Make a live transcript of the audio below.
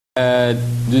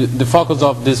The focus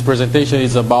of this presentation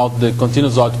is about the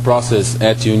continuous audit process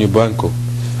at Unibanco.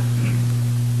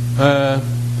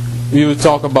 We will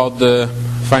talk about the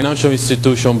financial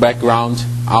institution background,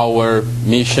 our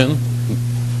mission,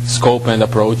 scope and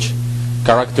approach,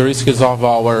 characteristics of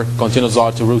our continuous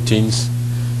audit routines,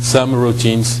 some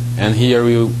routines, and here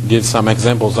we will give some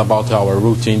examples about our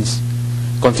routines,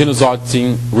 continuous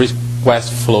auditing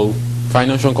request flow,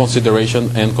 financial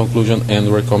consideration and conclusion and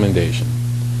recommendation.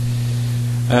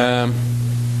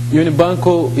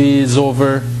 Unibanco is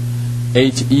over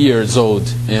 8 years old,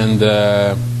 and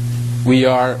we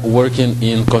are working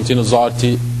in continuous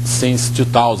audit since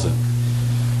 2000.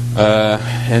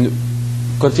 And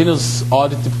continuous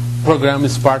audit program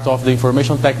is part of the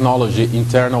information technology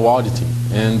internal auditing,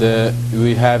 and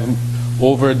we have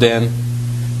over than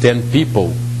 10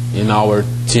 people in our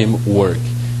team work.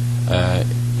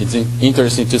 It's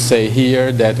interesting to say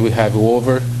here that we have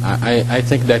over, I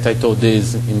think that I told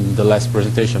this in the last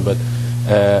presentation, but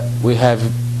we have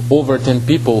over 10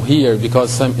 people here because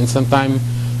sometimes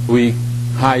we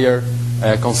hire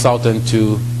a consultant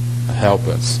to help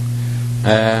us.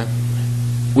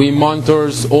 We monitor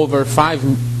over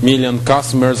 5 million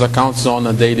customers' accounts on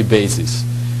a daily basis,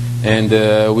 and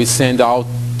we send out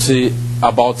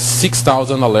about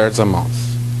 6,000 alerts a month.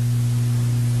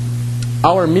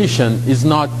 Our mission is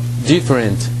not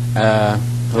different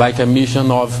like a mission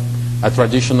of a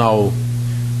traditional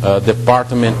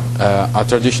department, a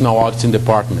traditional auditing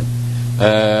department.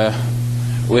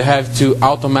 We have to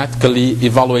automatically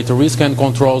evaluate risk and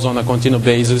controls on a continuous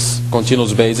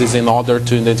basis in order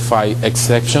to identify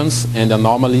exceptions and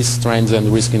anomalies, trends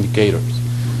and risk indicators.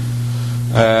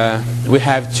 We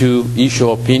have to issue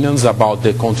opinions about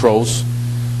the controls,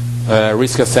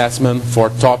 risk assessment for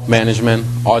top management,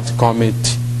 audit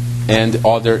committee, and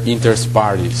other interest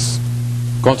parties.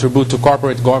 Contribute to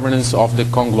corporate governance of the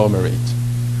conglomerate.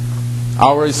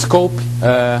 Our scope,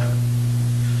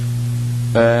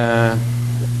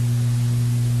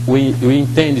 we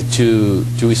intend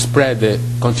to spread the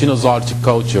continuous audit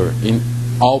culture in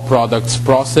all products,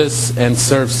 process, and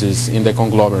services in the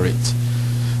conglomerate.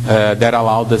 That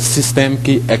allow the systemic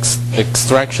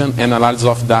extraction and analysis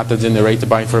of data generated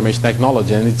by information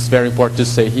technology. And it's very important to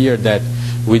say here that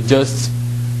we just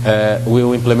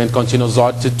will implement continuous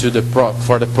audit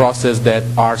for the process that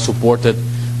are supported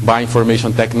by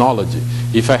information technology.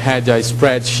 If I had a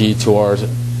spreadsheet or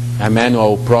a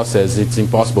manual process, it's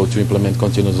impossible to implement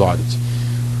continuous audit.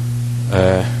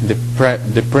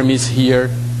 The premise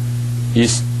here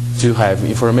is to have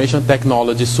information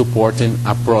technology supporting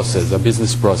a process, a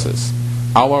business process.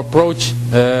 Our approach,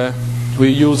 we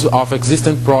use of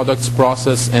existing products,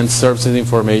 process, and services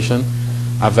information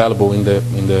available in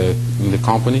the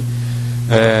company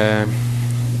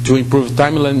to improve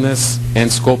timeliness and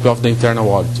scope of the internal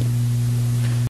auditing.